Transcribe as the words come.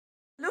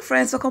Hello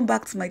friends, welcome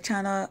back to my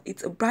channel.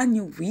 It's a brand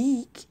new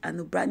week and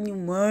a brand new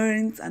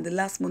month and the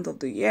last month of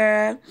the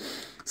year.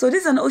 So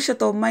this is an old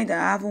shirt of mine that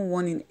I haven't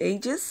worn in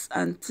ages,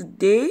 and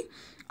today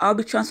I'll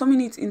be transforming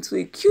it into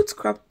a cute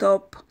crop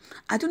top.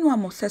 I don't know,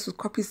 I'm obsessed with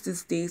croppies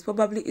these days.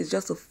 Probably it's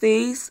just a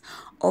phase,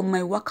 or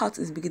my workout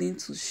is beginning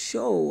to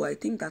show. I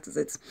think that is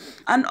it.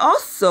 And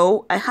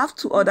also I have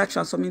two other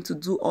transforming to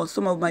do on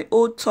some of my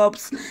old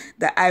tops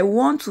that I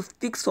want to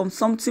fix from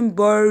something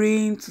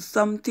boring to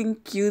something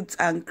cute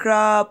and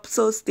crop.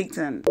 So stay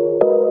tuned.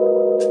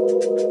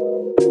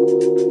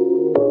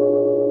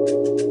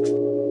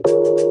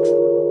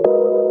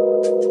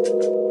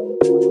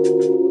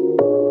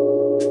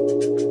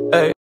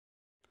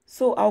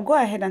 So I'll go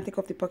ahead and take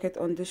off the pocket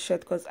on this shirt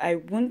because I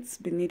won't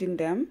be needing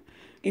them.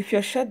 If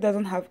your shirt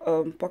doesn't have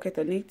pocket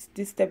on it,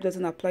 this step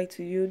doesn't apply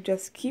to you.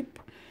 Just keep.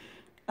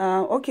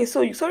 Okay,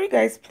 so sorry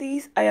guys,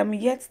 please, I am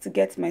yet to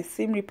get my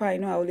seam ripper. I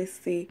know I always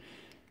say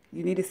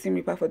you need a seam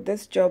ripper for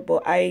this job,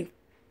 but I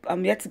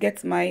am yet to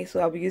get mine, so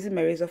I'll be using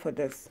my razor for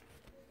this.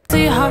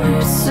 The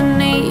hearts and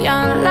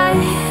neon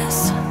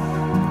lights,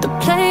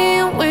 they're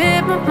playing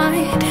with my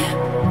mind.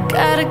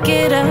 Gotta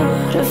get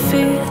out of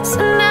here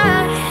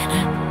tonight.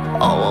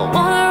 Oh, I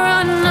wanna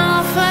run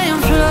off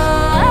and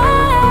fly.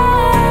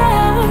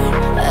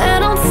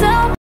 And I'll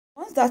tell.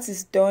 Once that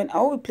is done,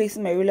 I will be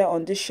placing my ruler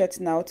on this shirt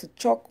now to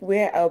chalk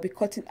where I'll be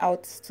cutting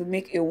out to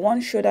make a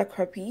one shoulder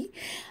croppy.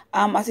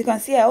 As you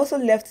can see, I also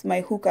left my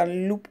hook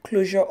and loop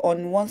closure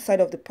on one side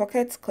of the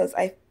pocket because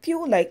I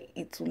feel like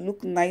it will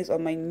look nice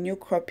on my new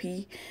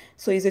croppy.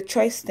 So it's a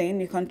choice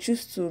thing. You can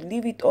choose to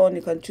leave it on,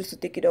 you can choose to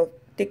take it off,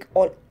 take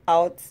all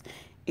out.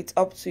 It's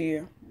up to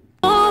you.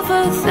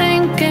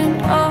 Overthinking,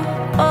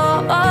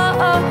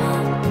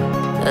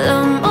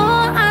 the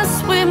more I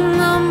swim,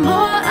 the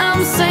more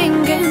I'm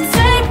sinking.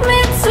 Take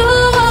me to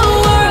a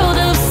world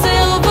of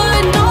silver,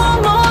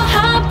 no more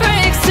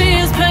heartbreaks,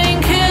 tears,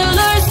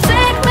 painkillers.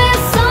 Take me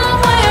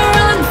somewhere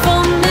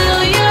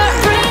unfamiliar,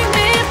 bring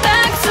me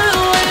back to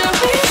where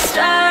we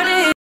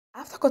started.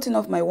 After cutting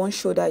off my one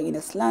shoulder in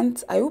a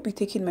slant, I will be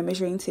taking my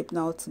measuring tape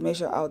now to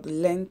measure out the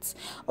length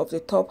of the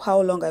top,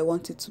 how long I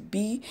want it to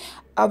be.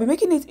 I'll be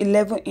making it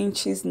 11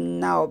 inches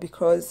now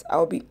because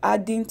I'll be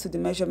adding to the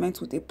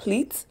measurement with a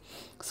pleat.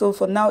 So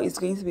for now, it's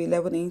going to be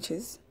 11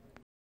 inches.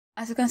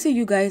 As you can see,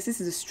 you guys, this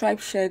is a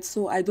striped shirt,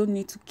 so I don't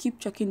need to keep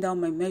chalking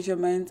down my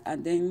measurement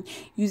and then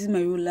using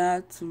my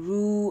ruler to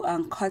rule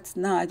and cut.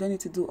 Now I don't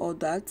need to do all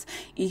that.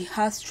 It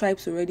has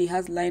stripes already, it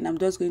has line. I'm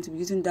just going to be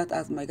using that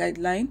as my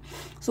guideline.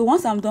 So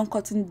once I'm done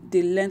cutting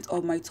the length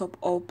of my top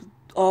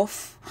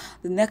off,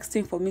 the next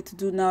thing for me to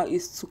do now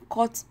is to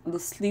cut the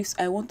sleeves.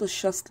 I want a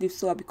short sleeve,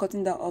 so I'll be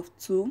cutting that off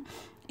too.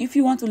 If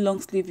you want a long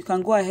sleeve, you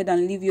can go ahead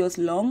and leave yours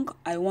long.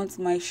 I want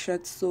my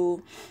shirt,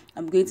 so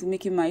I'm going to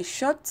make it my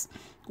short.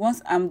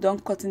 Once I'm done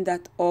cutting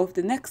that off,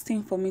 the next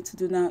thing for me to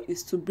do now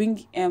is to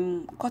bring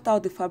cut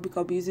out the fabric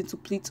I'll be using to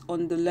pleat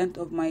on the length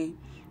of my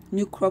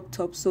new crop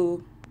top.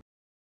 So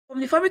from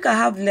the fabric I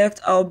have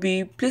left, I'll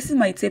be placing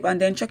my tape and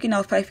then chalking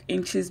out 5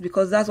 inches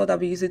because that's what I'll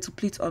be using to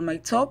pleat on my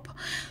top.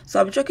 So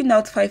I'll be chalking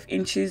out 5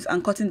 inches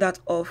and cutting that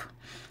off.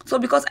 So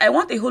because I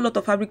want a whole lot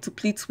of fabric to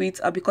pleat with,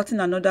 I'll be cutting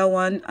another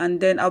one,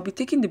 and then I'll be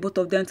taking the both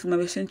of them to my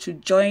machine to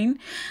join,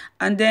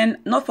 and then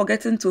not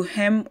forgetting to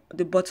hem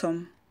the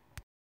bottom.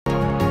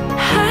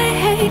 I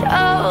hate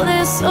all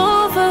this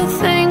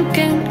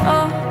overthinking.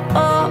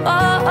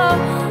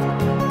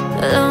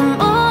 The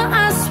more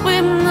I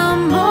swim, the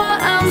more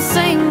I'm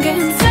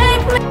sinking.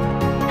 Take me.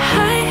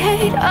 I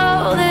hate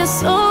all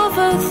this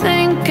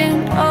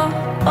overthinking.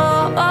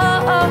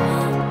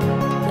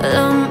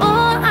 The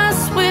more I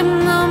swim,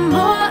 the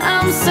more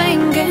I'm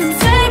sinking.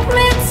 Take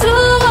me to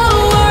a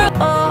world.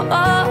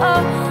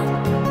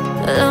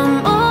 The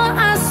more I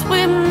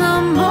swim, the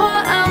more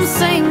I'm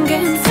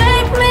sinking.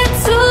 Take me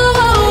to a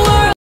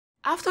world.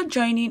 After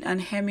joining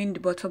and hemming the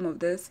bottom of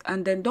this,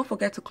 and then don't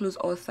forget to close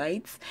all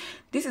sides,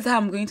 this is how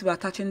I'm going to be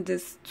attaching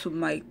this to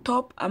my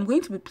top. I'm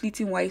going to be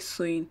pleating while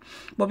sewing,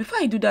 but before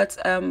I do that,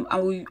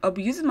 I'll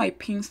be using my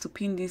pins to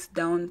pin this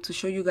down to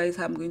show you guys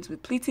how I'm going to be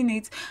pleating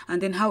it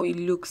and then how it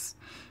looks.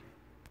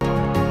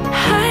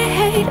 I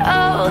hate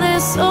all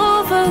this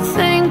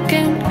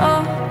overthinking.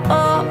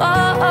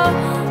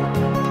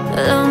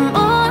 The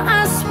more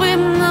I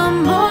swim, the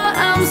more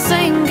I'm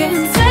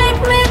sinking.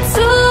 Take me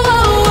to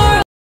a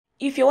world.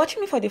 If you're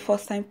watching me for the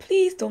first time,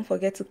 please don't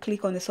forget to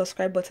click on the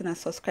subscribe button and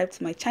subscribe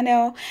to my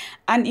channel.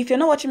 And if you're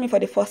not watching me for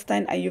the first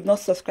time and you've not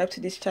subscribed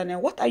to this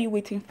channel, what are you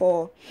waiting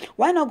for?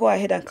 Why not go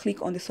ahead and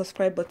click on the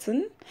subscribe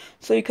button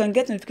so you can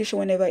get notification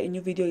whenever a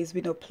new video is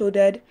being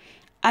uploaded.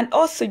 And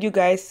also, you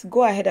guys,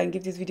 go ahead and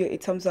give this video a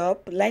thumbs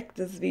up, like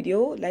this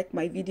video, like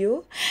my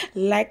video,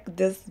 like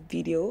this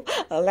video,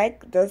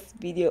 like this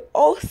video.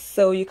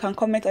 Also, you can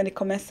comment on the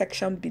comment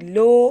section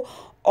below,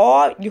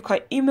 or you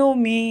can email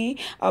me.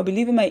 I'll be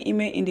leaving my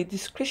email in the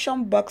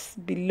description box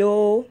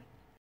below.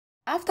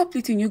 After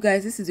pleating, you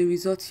guys, this is the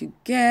result you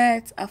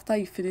get. After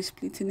you finish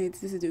pleating it,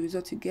 this is the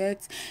result you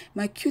get.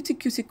 My cutie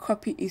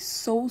croppy is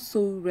so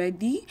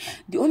ready.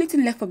 The only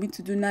thing left for me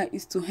to do now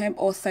is to hem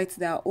all sides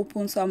that are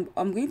open. So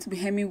I'm going to be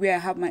hemming where I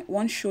have my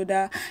one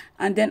shoulder,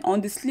 and then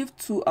on the sleeve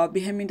too, I'll be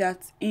hemming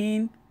that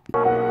in.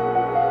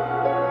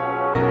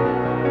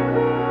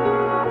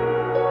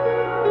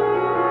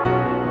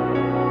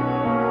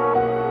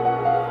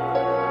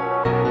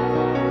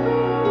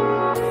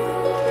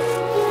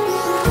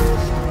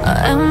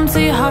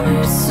 Empty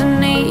hearts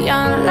and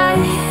neon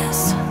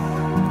lights,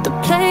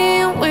 they're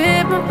playing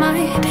with my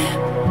mind.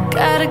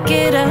 Gotta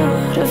get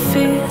out of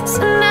here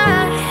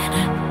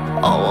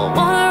tonight. Oh, I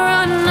wanna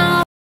run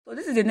off. So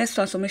this is the next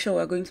transformation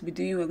we're going to be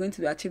doing. We're going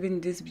to be achieving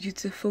this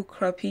beautiful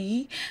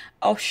croppy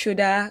off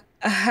shoulder.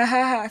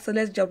 So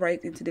let's jump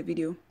right into the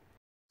video.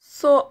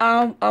 So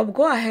I'll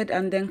go ahead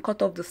and then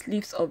cut off the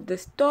sleeves of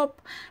this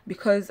top,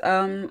 because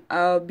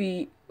I'll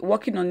be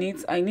working on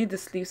it. I need the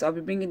sleeves. I'll be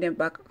bringing them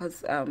back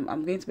because I'm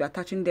going to be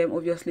attaching them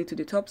obviously to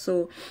the top.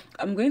 So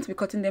I'm going to be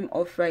cutting them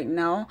off right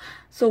now.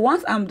 So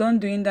once I'm done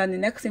doing that, the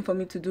next thing for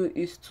me to do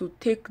is to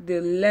take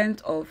the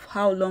length of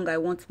how long I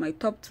want my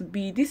top to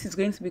be. This is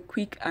going to be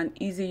quick and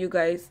easy, you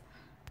guys.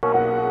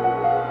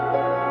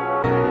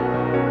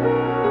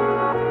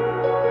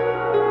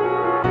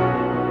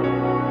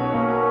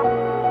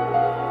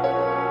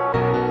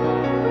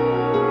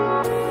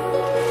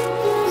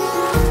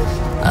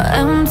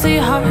 Empty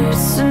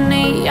hearts and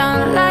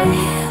neon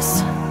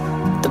lights,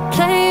 they're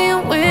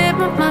playing with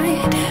my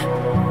mind.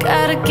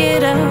 Gotta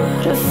get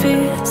out of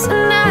here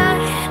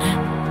tonight.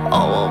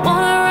 Oh, I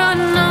wanna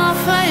run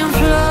off and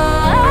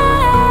fly,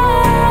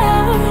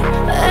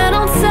 and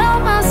I'll tell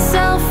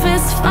myself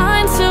it's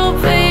fine to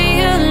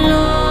be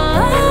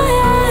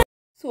alone.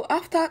 So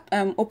after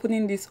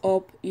opening this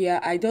up, yeah,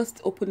 I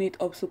just open it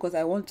up so because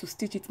I want to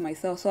stitch it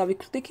myself. So I'll be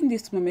taking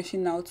this to my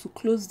machine now to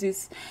close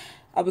this.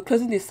 I'll be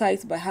closing the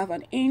sides by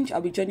 ½ inch.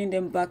 I'll be joining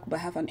them back by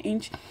 ½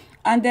 inch,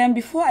 and then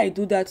before I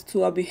do that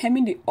too, I'll be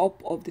hemming the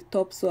up of the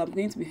top. So I'm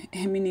going to be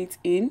hemming it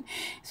in,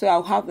 so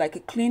I'll have like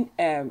a clean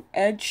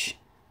edge,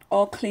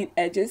 all clean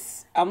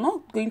edges. I'm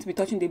not going to be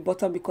touching the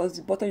bottom because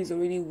the bottom is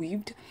already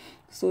weaved.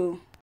 So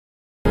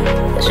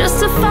just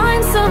to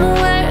find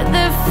somewhere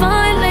that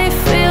finally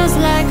feels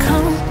like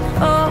home.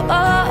 Oh,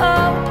 oh,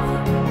 oh.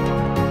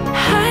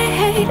 I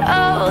hate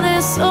all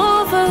this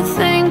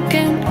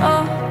overthinking.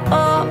 Oh,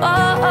 oh,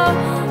 oh, oh.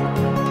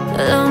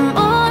 The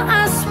more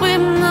I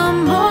swim, the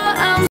more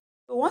I'm.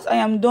 So once I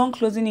am done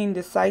closing in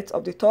the sides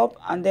of the top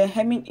and then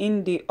hemming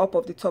in the up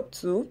of the top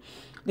too,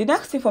 the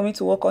next thing for me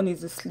to work on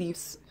is the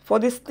sleeves. For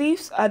the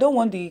sleeves, I don't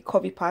want the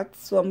curvy part,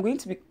 so I'm going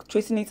to be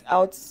tracing it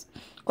out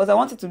because I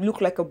want it to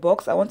look like a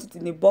box. I want it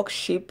in a box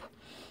shape.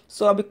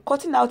 So I'll be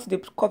cutting out the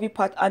curvy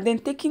part and then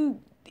taking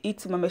it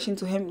to my machine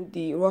to hem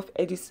the rough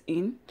edges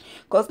in,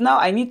 because now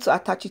I need to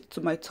attach it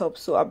to my top.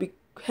 So I'll be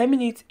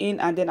hemming it in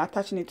and then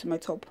attaching it to my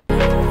top.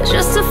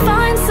 Just to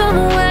find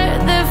somewhere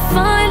that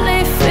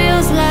finally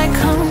feels like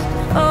home.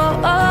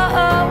 Oh, oh,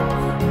 oh.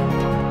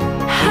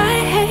 I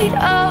hate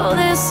all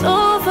this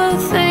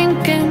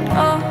overthinking.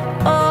 Oh,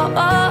 oh,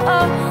 oh,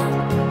 oh.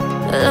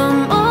 The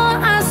more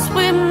I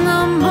swim,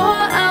 the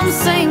more I'm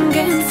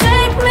sinking.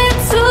 Take me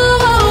to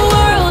a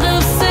world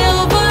of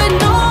silver.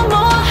 No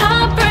more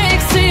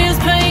heartbreaks, tears,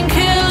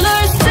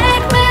 painkillers.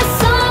 Take me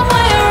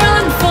somewhere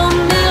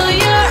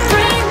unfamiliar.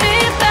 Bring me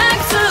back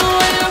to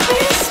where we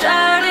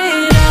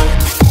started out.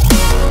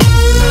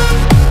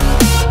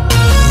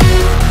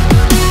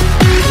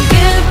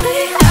 Get me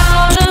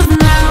out of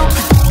now.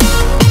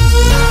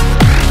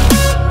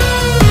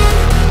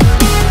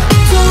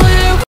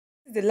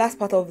 The last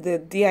part of the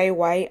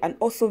DIY, and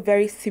also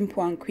very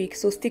simple and quick,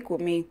 so stick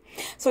with me.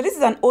 So this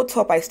is an old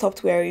top I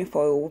stopped wearing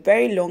for a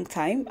very long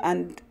time,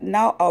 and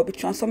now I'll be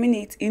transforming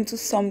it into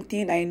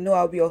something I know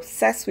I'll be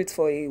obsessed with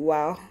for a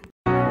while.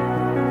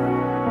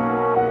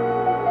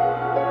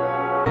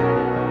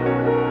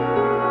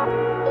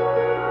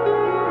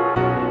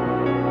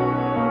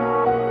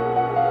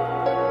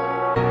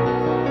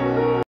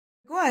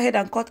 Go ahead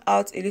and cut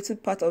out a little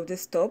part of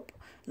this top,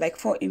 like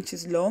 4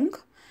 inches long,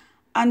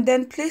 and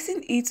then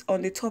placing it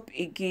on the top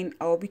again.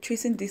 I'll be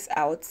tracing this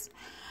out.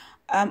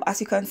 As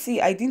you can see,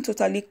 I didn't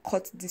totally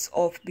cut this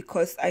off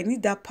because I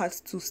need that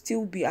part to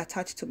still be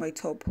attached to my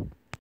top.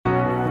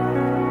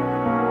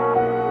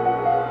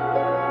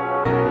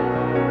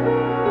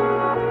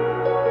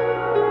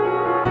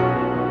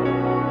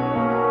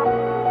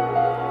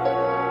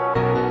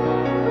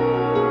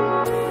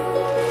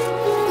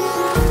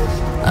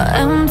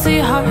 Empty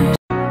heart.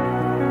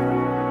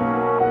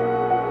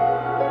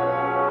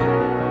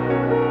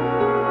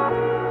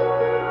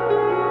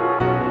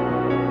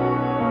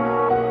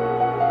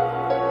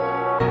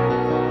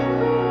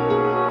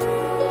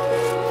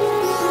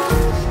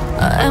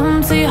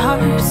 Empty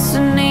hearts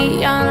and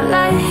neon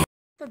light.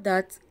 After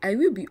that, I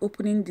will be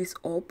opening this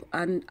up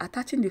and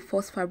attaching the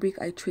first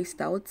fabric I traced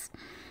out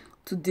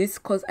to this,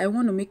 because I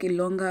want to make a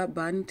longer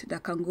band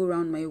that can go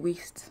around my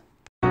waist.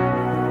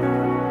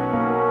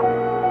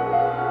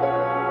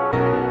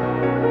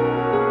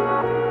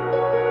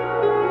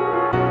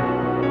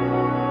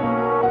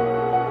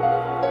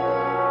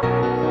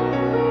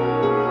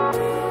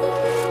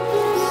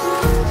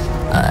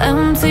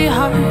 empty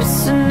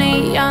hearts and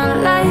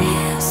neon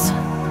lights.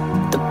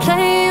 They're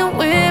playing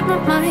with my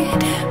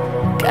mind.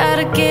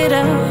 Gotta get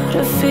out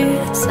of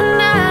here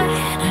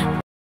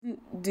tonight.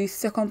 The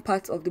second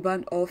part of the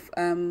band off,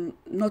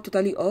 not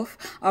totally off.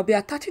 I'll be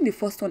attaching the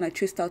first one I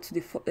traced out to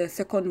the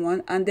second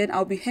one, and then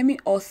I'll be hemming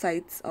all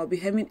sides. I'll be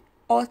hemming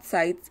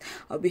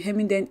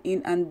then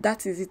in, and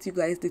that is it, you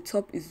guys. The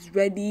top is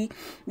ready.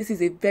 This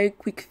is a very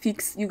quick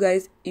fix, you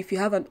guys. If you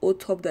have an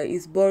old top that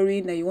is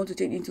boring that you want to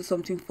change into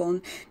something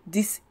fun,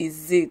 this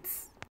is it.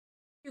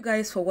 Thank you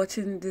guys for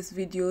watching this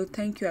video.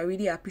 Thank you, I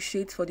really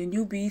appreciate. For the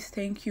newbies,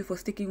 thank you for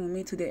sticking with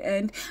me to the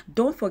end.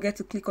 Don't forget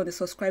to click on the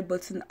subscribe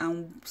button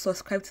and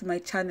subscribe to my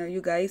channel, you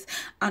guys.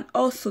 And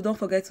also don't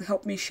forget to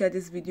help me share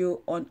this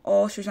video on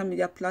all social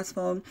media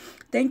platforms.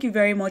 Thank you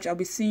very much. I'll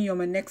be seeing you on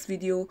my next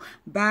video.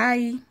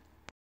 Bye.